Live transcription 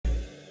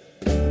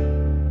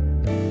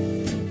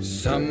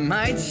Some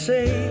might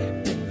say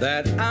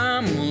that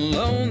I'm a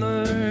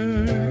loner,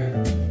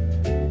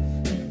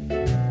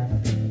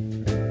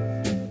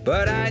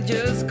 but I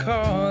just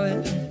call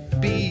it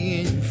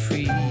being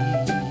free.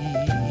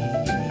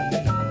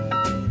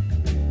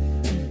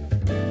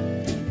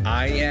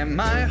 I am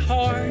my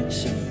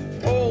heart's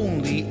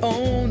only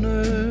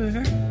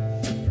owner,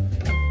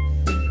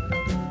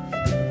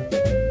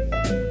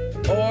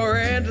 or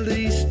at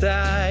least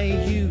I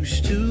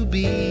used to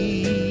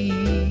be.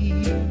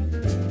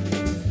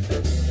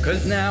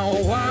 'Cause now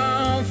a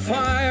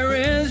wildfire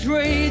is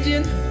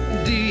raging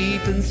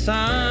deep inside,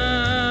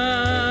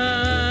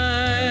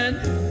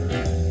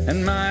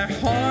 and my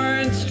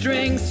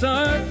heartstrings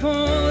are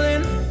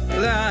pulling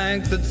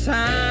like the tide,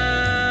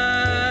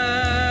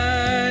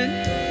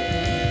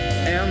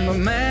 and the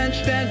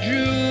match that drew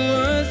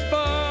us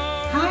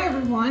apart. Hi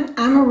everyone,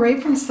 I'm Marie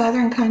from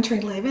Southern Country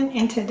Living,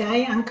 and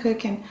today I'm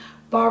cooking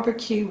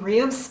barbecue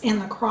ribs in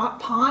the crock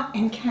pot.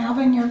 And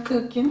Calvin, you're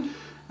cooking?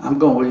 I'm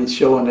going to be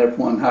showing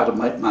everyone how to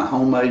make my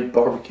homemade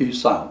barbecue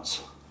sauce.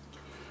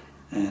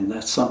 And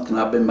that's something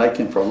I've been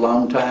making for a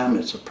long time.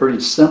 It's a pretty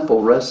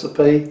simple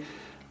recipe,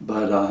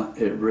 but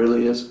it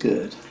really is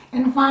good.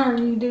 And why are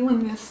you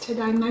doing this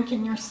today,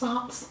 making your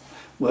sauce?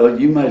 Well,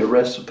 you made a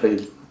recipe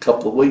a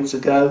couple of weeks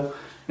ago,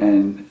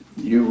 and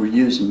you were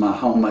using my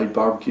homemade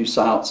barbecue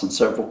sauce, and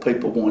several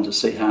people wanted to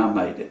see how I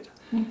made it.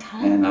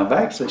 Okay. And I've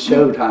actually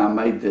showed how I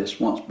made this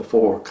once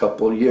before a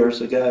couple of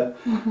years ago,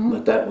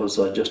 but that was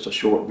just a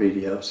short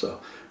video. So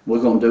we're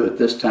going to do it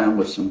this time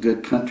with some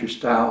good country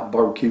style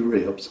barbecue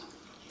ribs.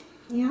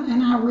 Yeah,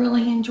 and I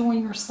really enjoy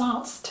your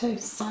sauce too,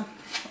 so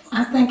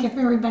I think if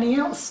everybody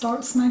else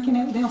starts making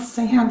it, they'll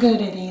see how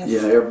good it is.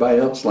 Yeah, everybody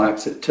else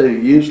likes it too.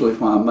 Usually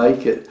when I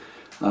make it,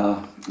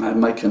 I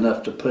make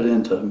enough to put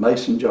into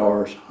mason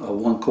jars,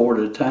 1 quart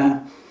at a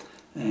time.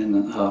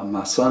 And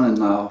my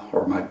son-in-law,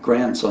 or my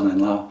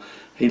grandson-in-law,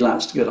 he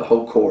likes to get a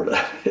whole quart of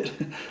it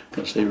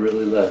because he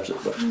really loves it.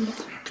 But,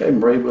 okay,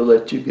 Marie, we'll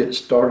let you get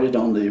started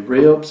on the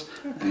ribs,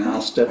 and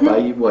I'll step by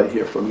your way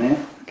here for a minute.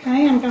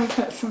 Okay, I'm going to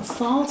put some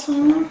salt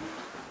on them.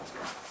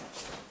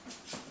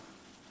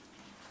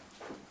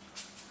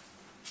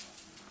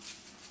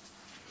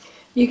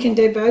 You can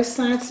do both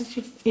sides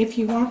if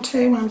you want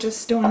to. I'm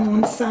just doing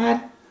one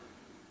side.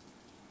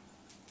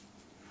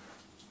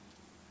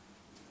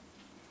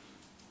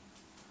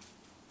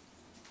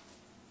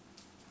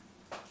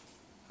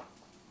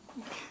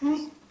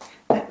 Okay,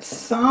 that's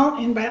salt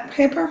and black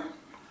pepper.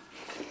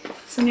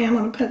 So now I'm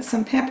going to put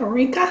some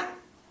paprika.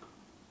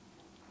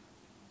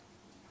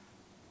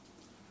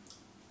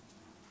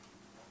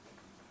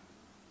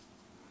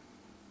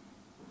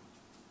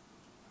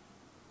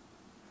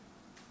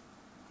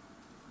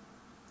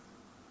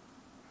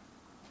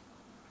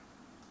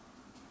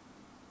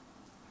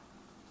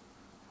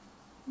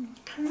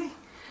 Okay,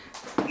 I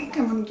think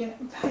I'm going to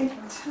get a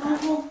paper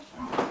towel.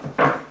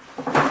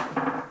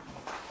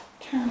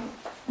 Kind of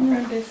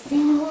rub this in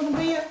a little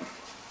bit.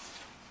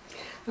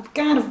 I've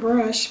got a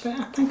brush, but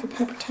I think a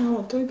paper towel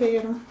will do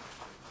better.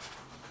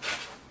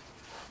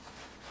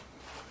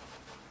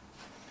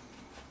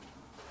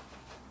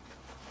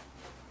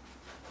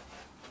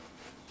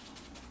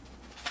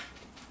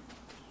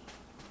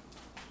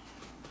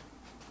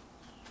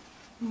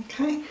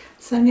 Okay,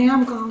 so now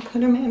I'm going to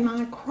put them in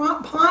my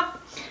crock pot,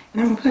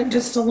 and I'm going to put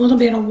just a little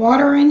bit of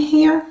water in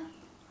here.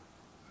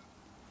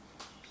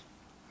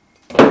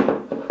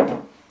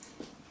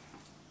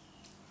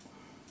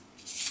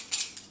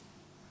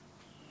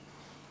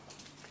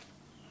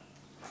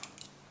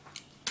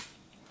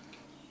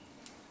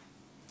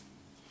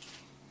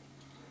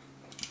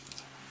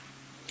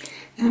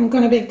 I'm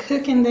going to be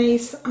cooking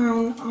these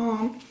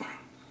on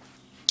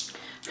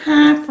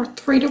high for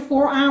 3 to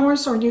 4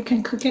 hours, or you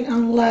can cook it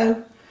on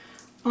low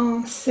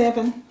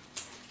 7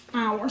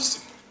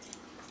 hours.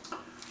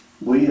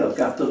 We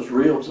got those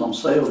ribs on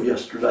sale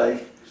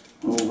yesterday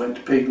when we went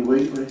to Piggly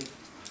Wiggly.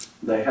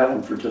 They had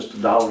them for just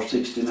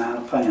 $1.69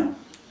 a pound.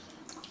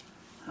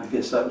 I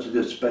guess that was a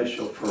good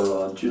special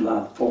for July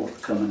the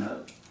 4th coming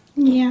up.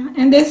 Yeah,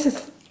 and this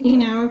is, you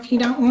know, if you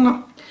don't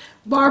want to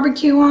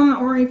barbecue them,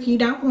 or if you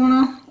don't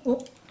want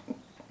to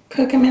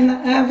cook them in the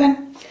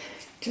oven,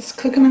 just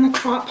cook them in the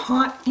crock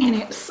pot, and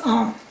it's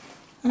I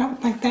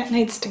don't think that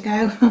needs to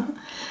go.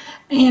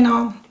 And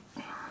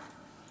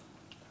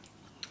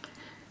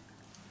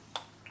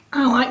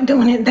I like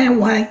doing it that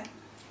way.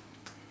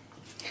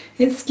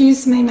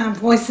 Excuse me, my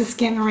voice is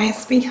getting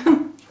raspy.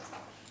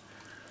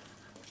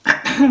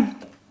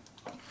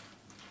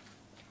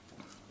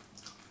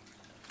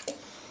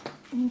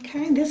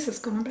 Okay, this is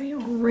going to be a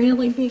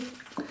really big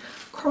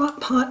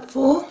crock pot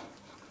full.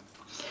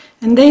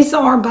 And these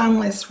are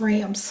boneless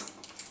ribs.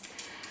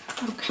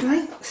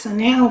 Okay, so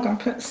now I'm going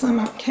to put some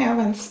of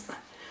Calvin's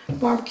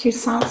barbecue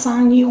sauce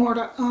on. You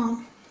ought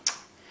to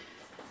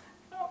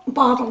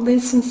bottle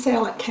this and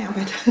sell it,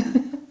 Calvin.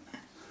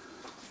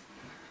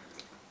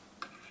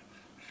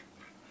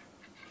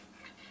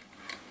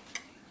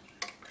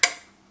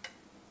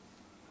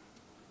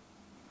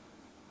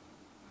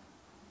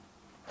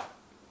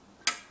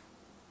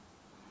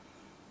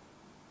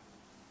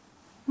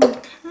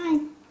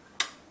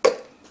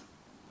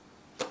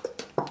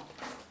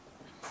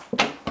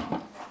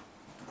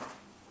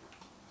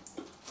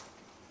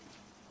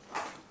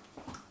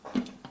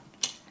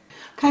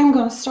 Okay, I'm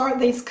going to start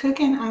these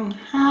cooking on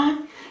high,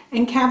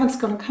 and Kevin's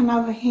going to come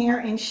over here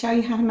and show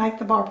you how to make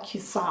the barbecue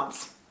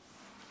sauce.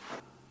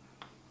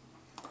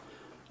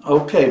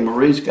 Okay,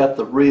 Marie's got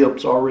the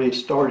ribs already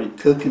started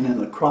cooking in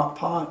the crock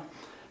pot.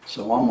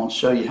 So I'm going to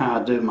show you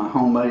how I do my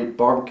homemade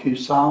barbecue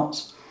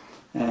sauce.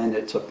 And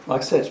it's,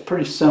 like I said, it's a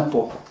pretty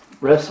simple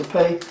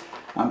recipe.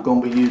 I'm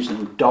going to be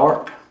using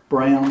dark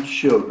brown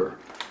sugar.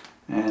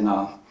 And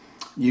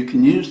you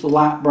can use the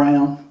light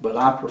brown, but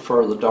I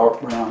prefer the dark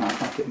brown. I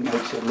think it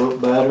makes it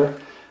look better.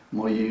 I'm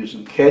going to be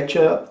using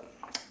ketchup,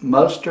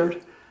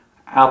 mustard,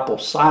 apple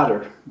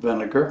cider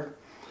vinegar.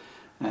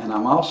 And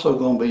I'm also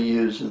going to be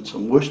using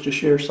some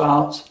Worcestershire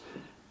sauce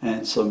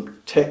and some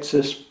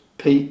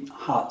Tbsp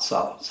hot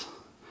sauce.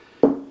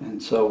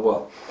 And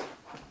so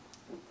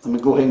let me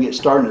go ahead and get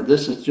started.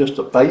 This is just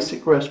a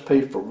basic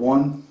recipe for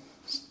one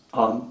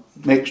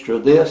mixture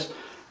of this.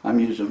 I'm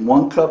using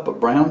 1 cup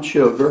of brown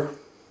sugar.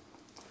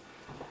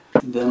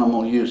 And then I'm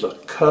going to use a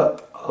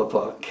cup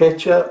of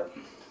ketchup.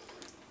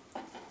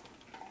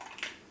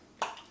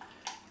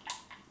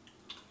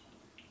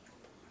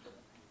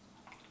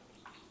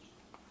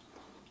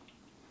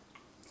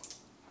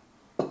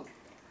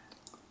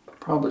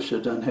 Probably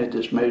should have had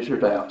this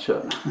measured out,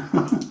 shouldn't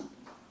I?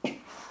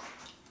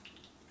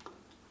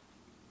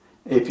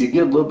 If you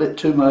get a little bit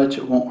too much,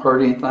 it won't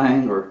hurt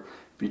anything, or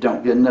if you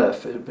don't get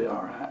enough, it'll be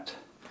all right.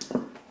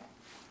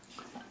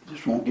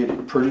 Just want to get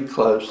it pretty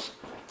close.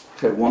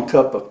 Okay, 1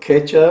 cup of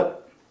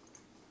ketchup.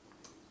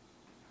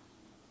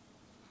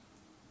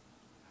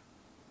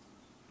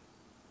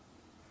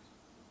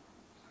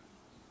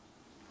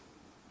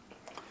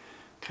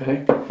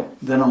 Okay,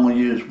 then I'm going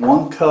to use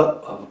 1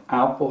 cup of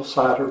apple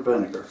cider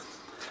vinegar.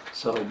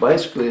 So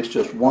basically it's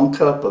just 1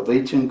 cup of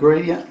each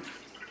ingredient.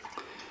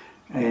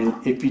 And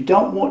if you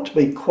don't want to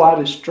be quite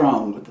as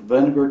strong with the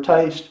vinegar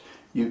taste,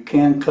 you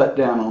can cut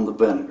down on the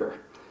vinegar.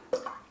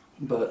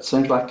 But it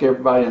seems like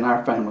everybody in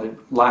our family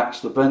likes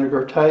the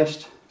vinegar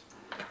taste.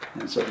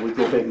 And so we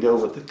go ahead and go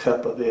with a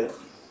cup of it.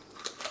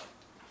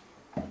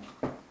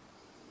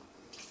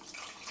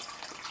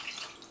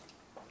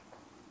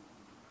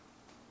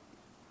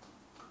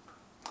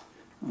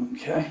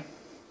 Okay.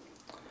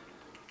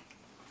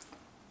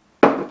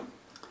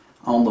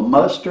 On the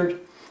mustard,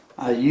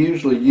 I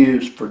usually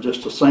use, for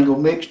just a single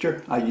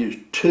mixture, I use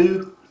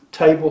 2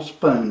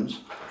 tablespoons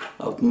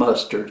of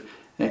mustard.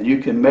 And you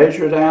can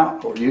measure it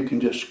out, or you can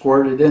just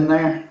squirt it in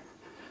there.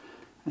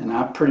 And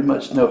I pretty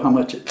much know how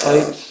much it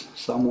takes,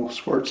 so I'm going to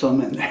squirt some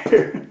in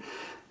there.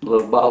 The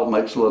little bottle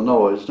makes a little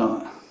noise,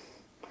 don't it?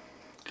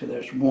 Okay,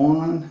 there's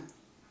 1.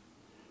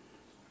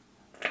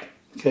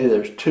 Okay,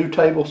 there's 2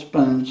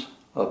 tablespoons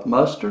of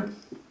mustard.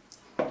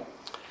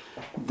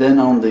 Then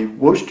on the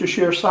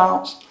Worcestershire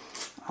sauce,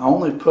 I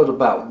only put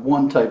about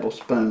 1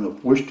 tablespoon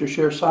of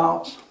Worcestershire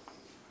sauce.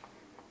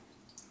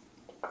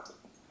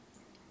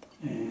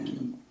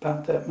 And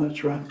about that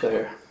much right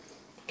there.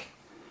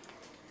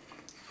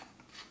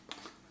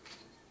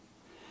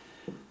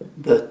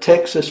 The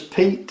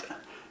Tbsp,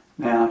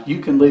 now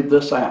you can leave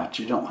this out.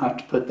 You don't have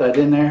to put that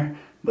in there,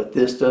 but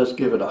this does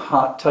give it a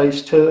hot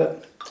taste to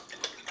it.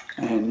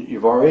 And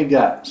you've already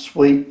got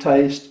sweet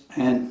taste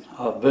and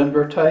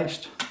vinegar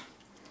taste.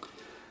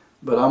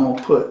 But I'm going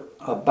to put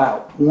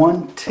about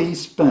 1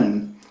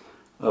 teaspoon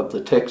of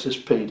the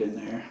Tbsp in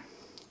there.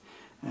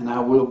 And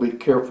I will be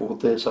careful with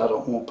this. I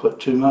don't want to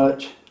put too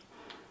much,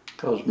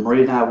 because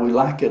Marie and I, we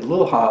like it a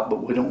little hot,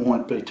 but we don't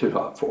want it to be too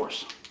hot for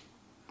us.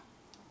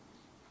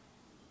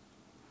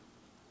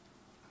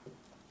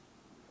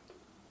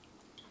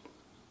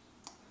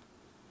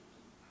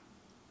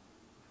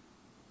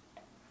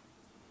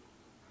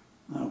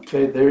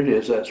 Okay, there it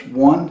is. That's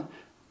 1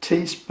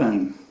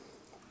 teaspoon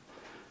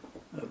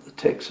of the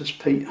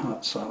Tbsp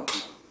hot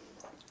sauce.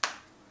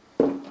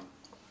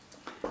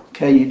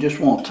 Okay, you just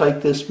want to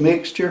take this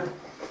mixture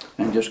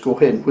and just go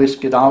ahead and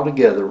whisk it all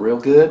together real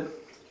good.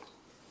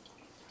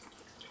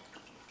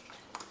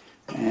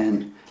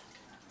 And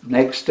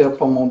next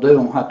step I'm going to do,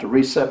 I'm going to have to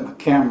reset my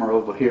camera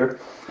over here,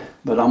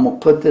 but I'm going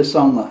to put this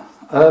on the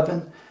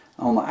oven,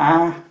 on the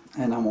eye,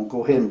 and I'm going to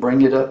go ahead and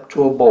bring it up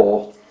to a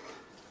boil.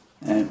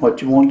 And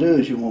what you want to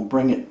do is you want to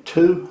bring it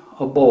to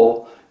a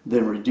boil,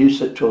 then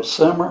reduce it to a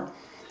simmer.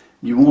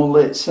 You want to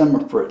let it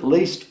simmer for at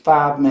least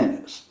 5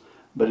 minutes.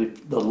 But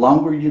if the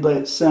longer you let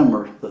it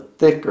simmer, the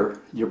thicker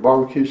your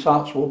barbecue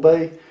sauce will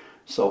be.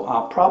 So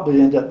I'll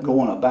probably end up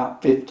going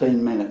about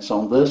 15 minutes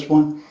on this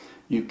one.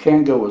 You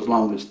can go as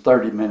long as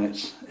 30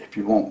 minutes if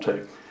you want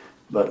to.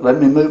 But let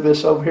me move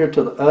this over here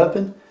to the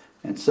oven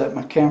and set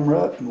my camera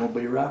up, and we'll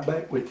be right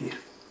back with you.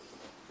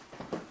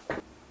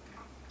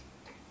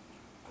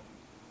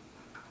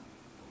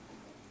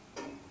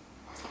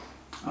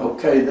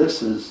 Okay,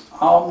 this is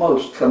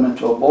almost coming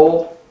to a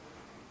boil,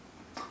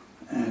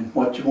 and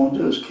what you want to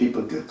do is keep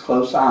a good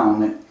close eye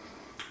on it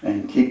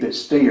and keep it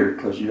stirred,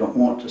 because you don't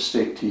want it to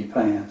stick to your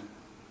pan.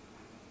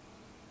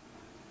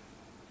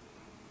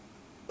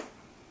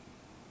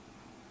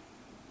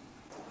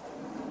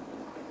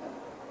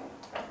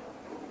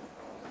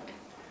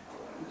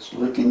 It's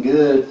looking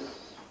good,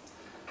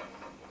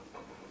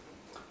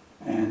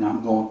 and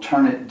I'm going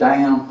turn it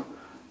down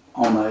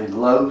on a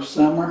low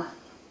simmer.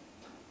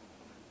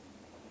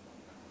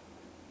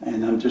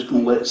 And I'm just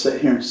going to let it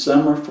sit here and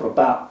simmer for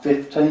about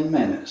 15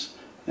 minutes.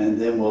 And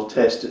then we'll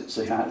test it and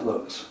see how it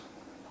looks.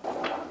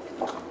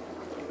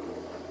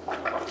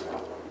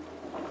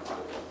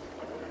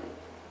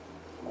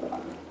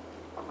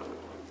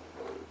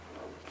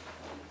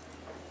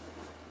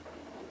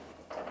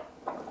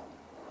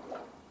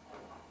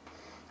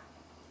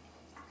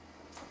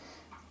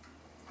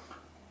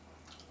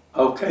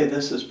 Okay,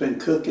 this has been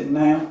cooking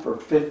now for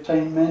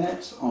 15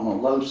 minutes on a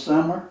low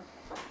simmer,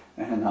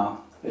 and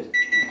you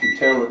can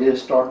tell it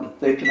is starting to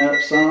thicken up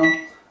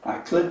some. I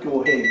could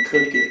go ahead and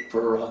cook it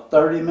for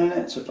 30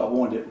 minutes if I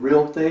wanted it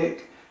real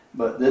thick,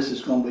 but this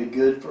is going to be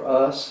good for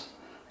us.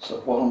 So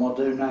what I'm going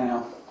to do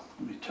now,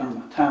 let me turn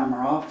my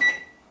timer off,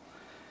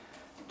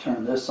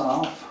 turn this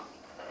off.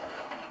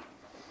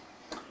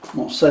 I'm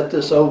going to set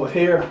this over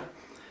here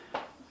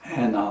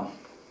and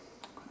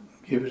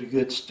give it a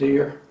good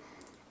stir.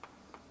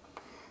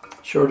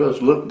 Sure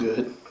does look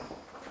good.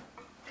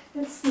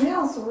 It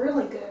smells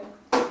really good.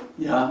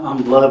 Yeah,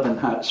 I'm loving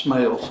how it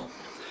smells.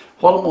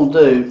 What I'm going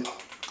to do,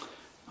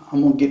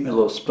 I'm going to get me a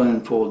little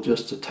spoonful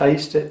just to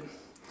taste it.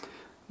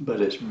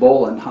 But it's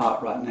boiling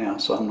hot right now,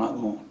 so I'm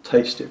not going to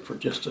taste it for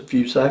just a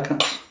few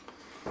seconds.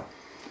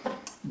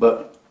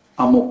 But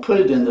I'm going to put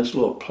it in this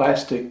little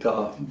plastic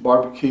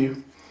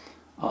barbecue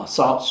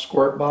sauce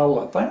squirt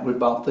bottle. I think we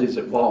bought these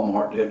at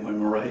Walmart, didn't we,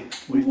 Marie?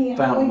 We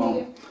found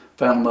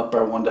them up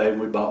there one day and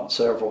we bought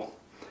several.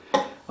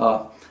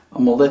 I'm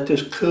going to let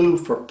this cool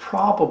for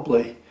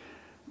probably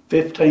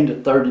 15 to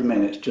 30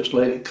 minutes. Just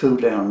let it cool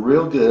down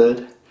real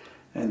good.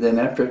 And then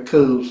after it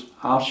cools,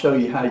 I'll show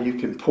you how you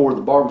can pour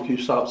the barbecue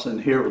sauce in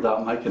here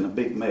without making a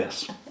big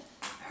mess.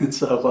 And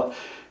so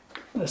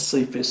let's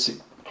see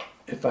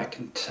if I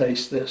can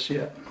taste this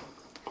yet.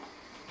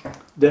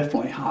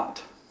 Definitely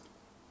hot.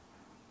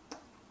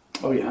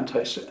 Oh yeah, I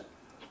taste it.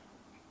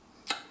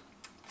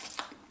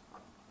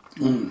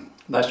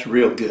 That's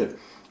real good.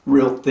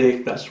 Real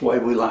thick. That's the way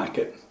we like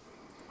it.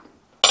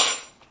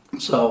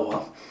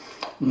 So,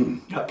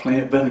 got plenty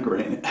of vinegar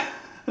in it.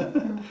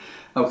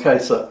 Okay,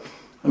 so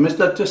let me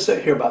let this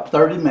sit here about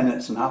 30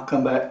 minutes and I'll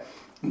come back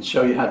and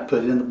show you how to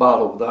put it in the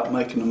bottle without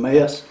making a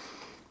mess.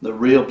 The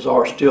ribs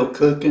are still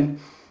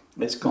cooking.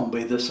 It's going to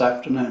be this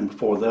afternoon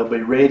before they'll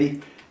be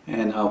ready.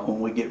 And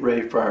when we get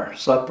ready for our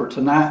supper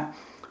tonight,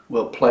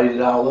 we'll plate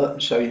it all up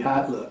and show you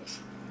how it looks.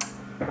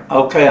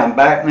 Okay, I'm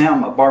back now.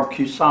 My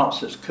barbecue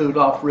sauce has cooled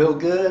off real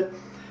good.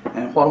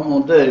 And what I'm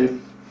going to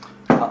do,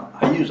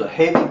 I use a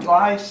heavy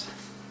glass.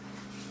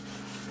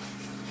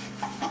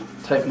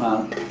 Take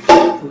my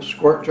little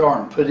squirt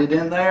jar and put it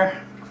in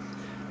there.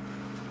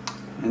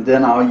 And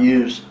then I'll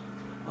use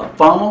a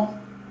funnel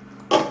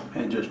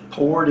and just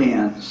pour it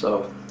in.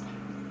 So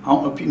I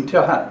don't know if you can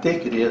tell how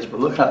thick it is, but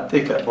look how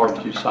thick that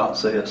barbecue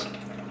sauce is.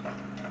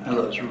 That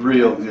looks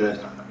real good.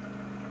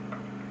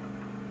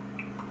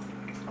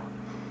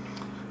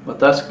 But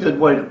that's a good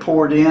way to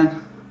pour it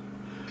in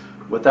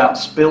without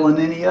spilling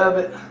any of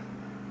it.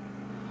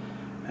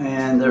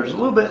 And there's a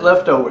little bit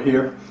left over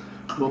here.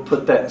 We'll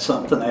put that in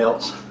something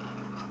else.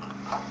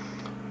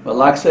 But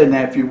like I said,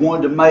 now if you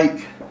wanted to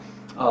make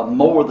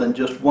more than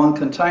just one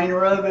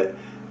container of it,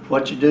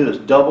 what you do is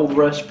double the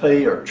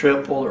recipe or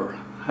triple or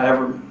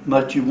however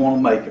much you want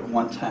to make at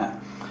one time.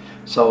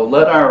 So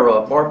let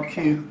our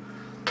barbecue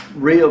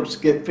ribs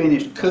get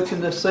finished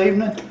cooking this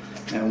evening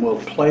and we'll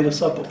plate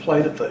us up a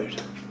plate of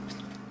food.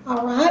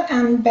 Alright,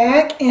 I'm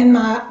back and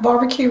my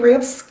barbecue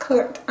ribs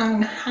cooked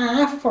on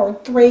high for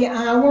 3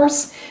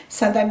 hours.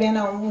 So they've been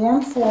on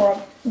warm for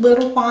a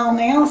little while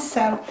now,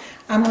 so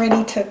I'm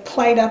ready to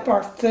plate up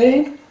our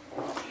food.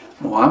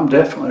 Well, I'm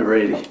definitely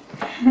ready.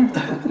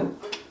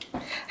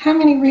 How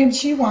many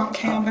ribs you want,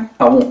 Calvin?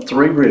 I want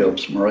 3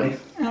 ribs, Marie.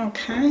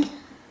 Okay.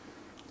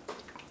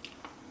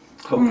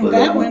 Hopefully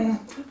That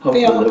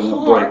they one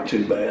won't break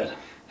too bad.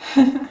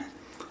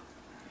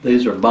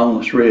 These are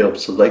boneless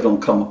ribs, so they're going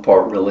to come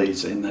apart real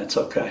easy, and that's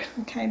okay.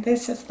 Okay,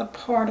 this is the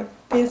part of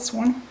this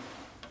one.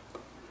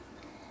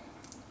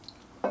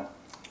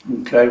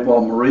 Okay, while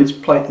Marie's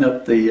plating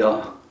up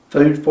the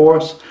food for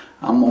us,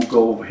 I'm going to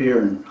go over here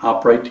and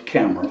operate the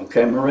camera.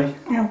 Okay, Marie?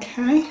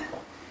 Okay.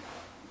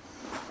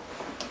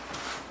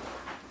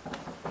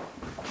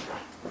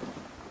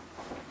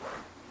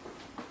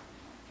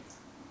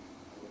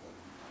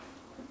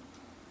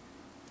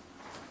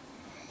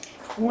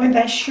 Boy,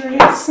 they sure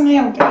did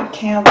smell good,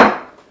 Calvin.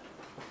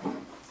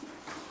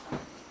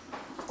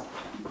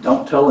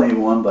 Don't tell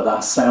anyone, but I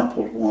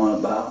sampled one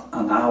about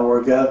an hour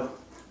ago,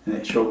 and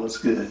it sure was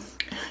good.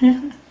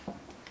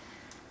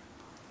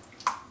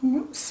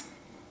 Oops.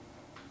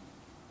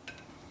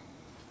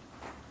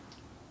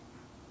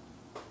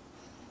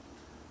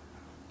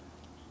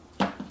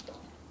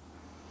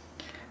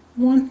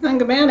 One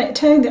thing about it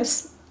too,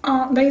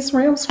 these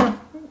ribs were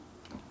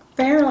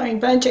fairly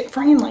budget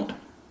friendly.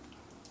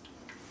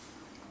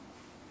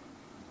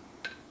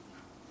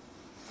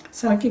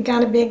 So if you've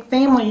got a big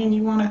family and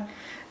you want to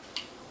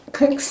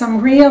cook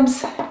some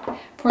ribs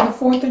for the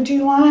 4th of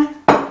July,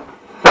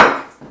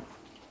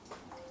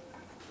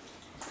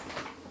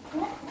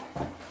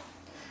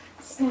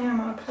 So now I'm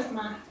going to put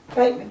my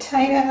baked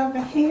potato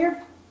over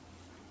here.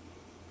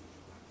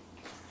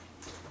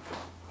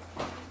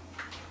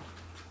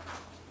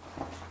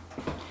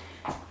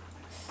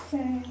 So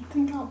I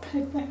think I'll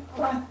put that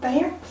right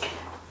there.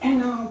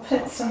 And I'll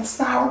put some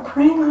sour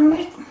cream on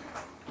it.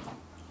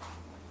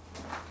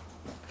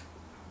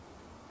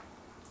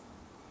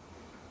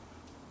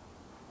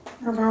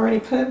 I've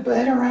already put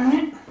butter on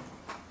it.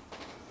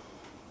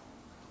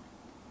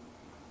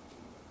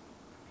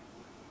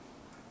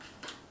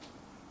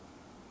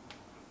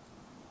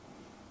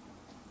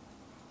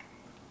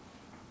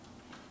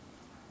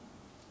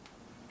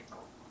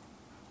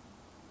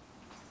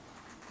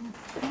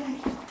 Okay.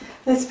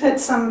 Let's put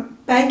some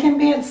bacon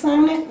bits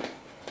on it.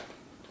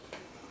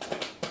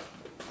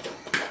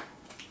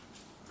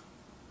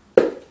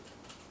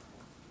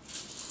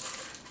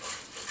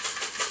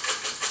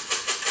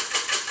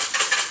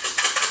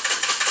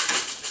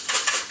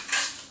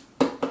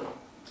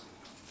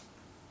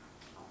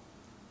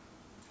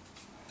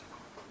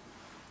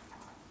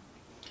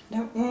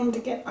 Don't want them to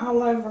get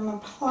all over my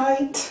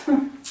plate.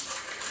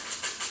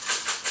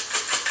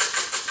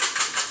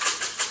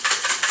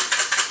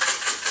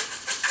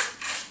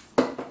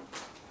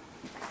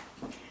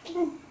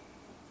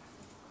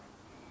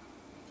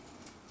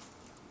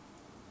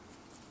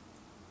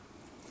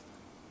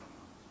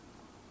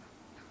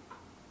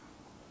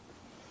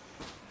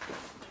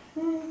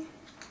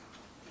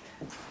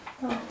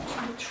 Go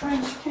to the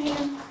trash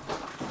can.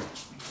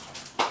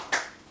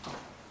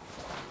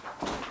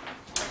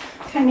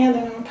 Okay, now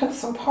then I'm going to put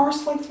some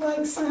parsley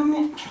flakes on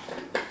it.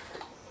 Okay.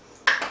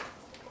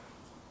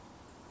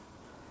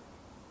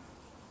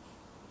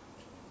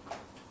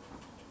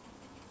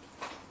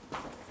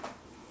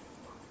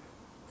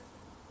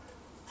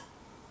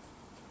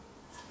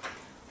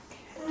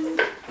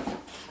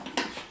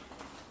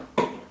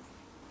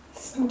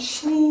 Some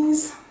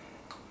cheese.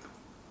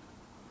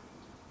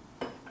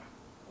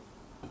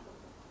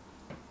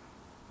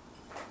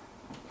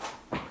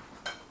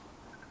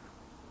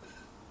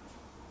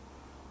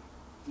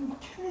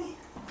 Okay.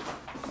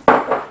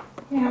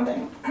 Now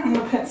then, I'm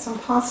going to put some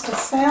pasta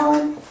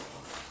salad.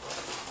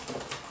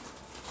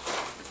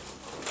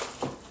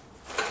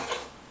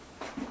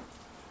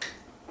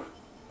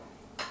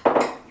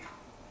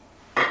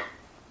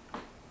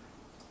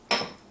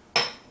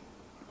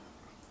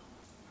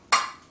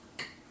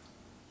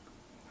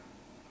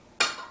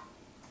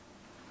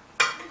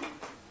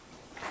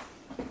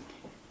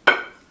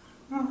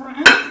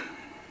 Alright.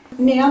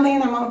 Now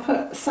then, I'm going to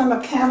put some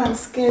of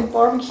Calvin's good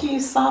BBQ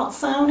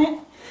sauce on it.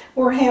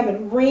 We're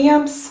having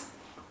ribs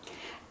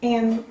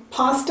and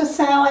pasta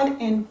salad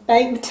and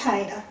baked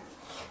potato.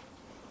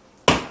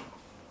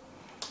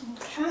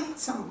 Okay,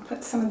 so I'm going to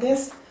put some of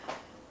this.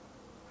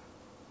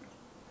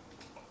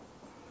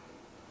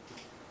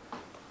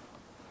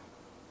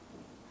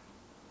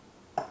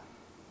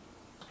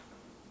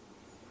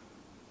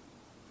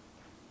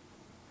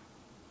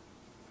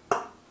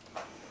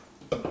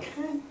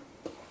 Okay.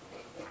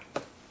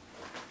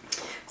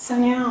 So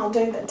now I'll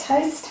do the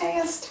taste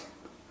test.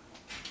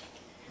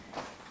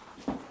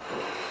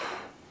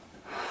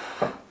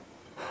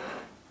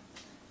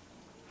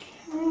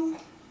 Okay.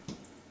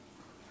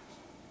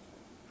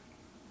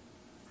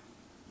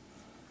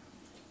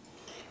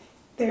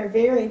 They're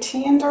very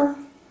tender.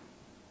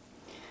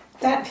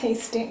 That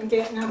piece didn't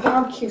get no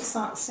barbecue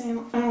sauce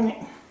on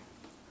it.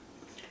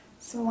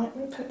 So let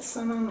me put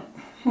some on it.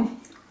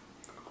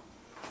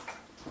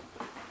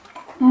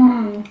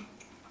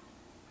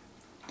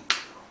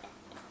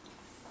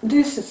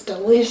 This is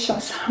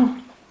delicious.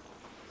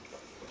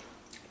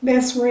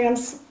 Best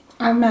ribs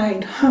I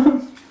made.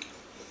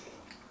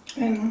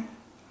 And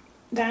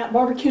that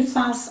barbecue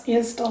sauce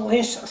is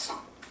delicious.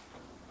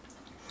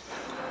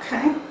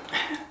 Okay.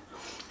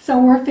 So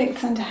we're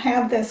fixing to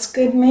have this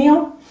good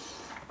meal.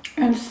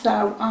 And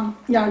so,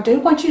 y'all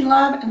do what you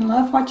love and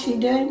love what you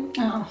do.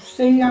 I'll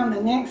see you on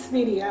the next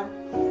video.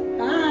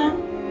 Bye.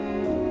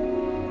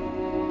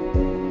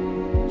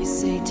 You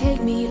say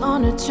take me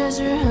on a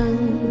treasure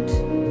hunt.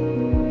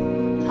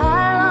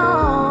 I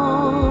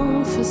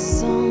long for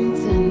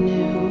something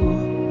new.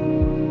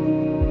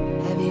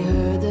 Have you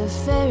heard the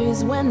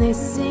fairies when they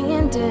sing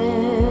and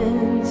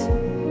dance?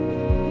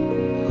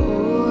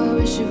 Oh, I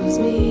wish it was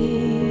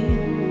me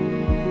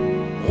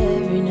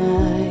every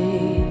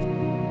night.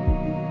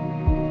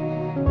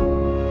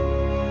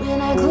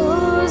 When I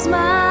close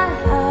my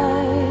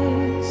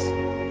eyes,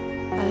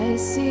 I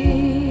see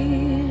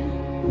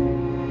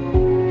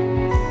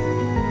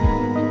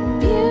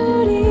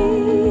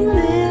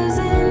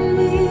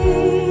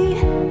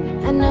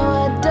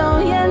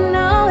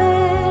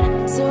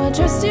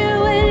trust you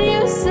when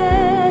you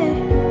say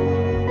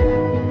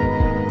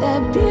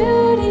that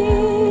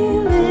beauty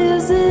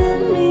lives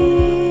in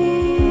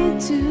me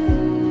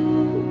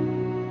too.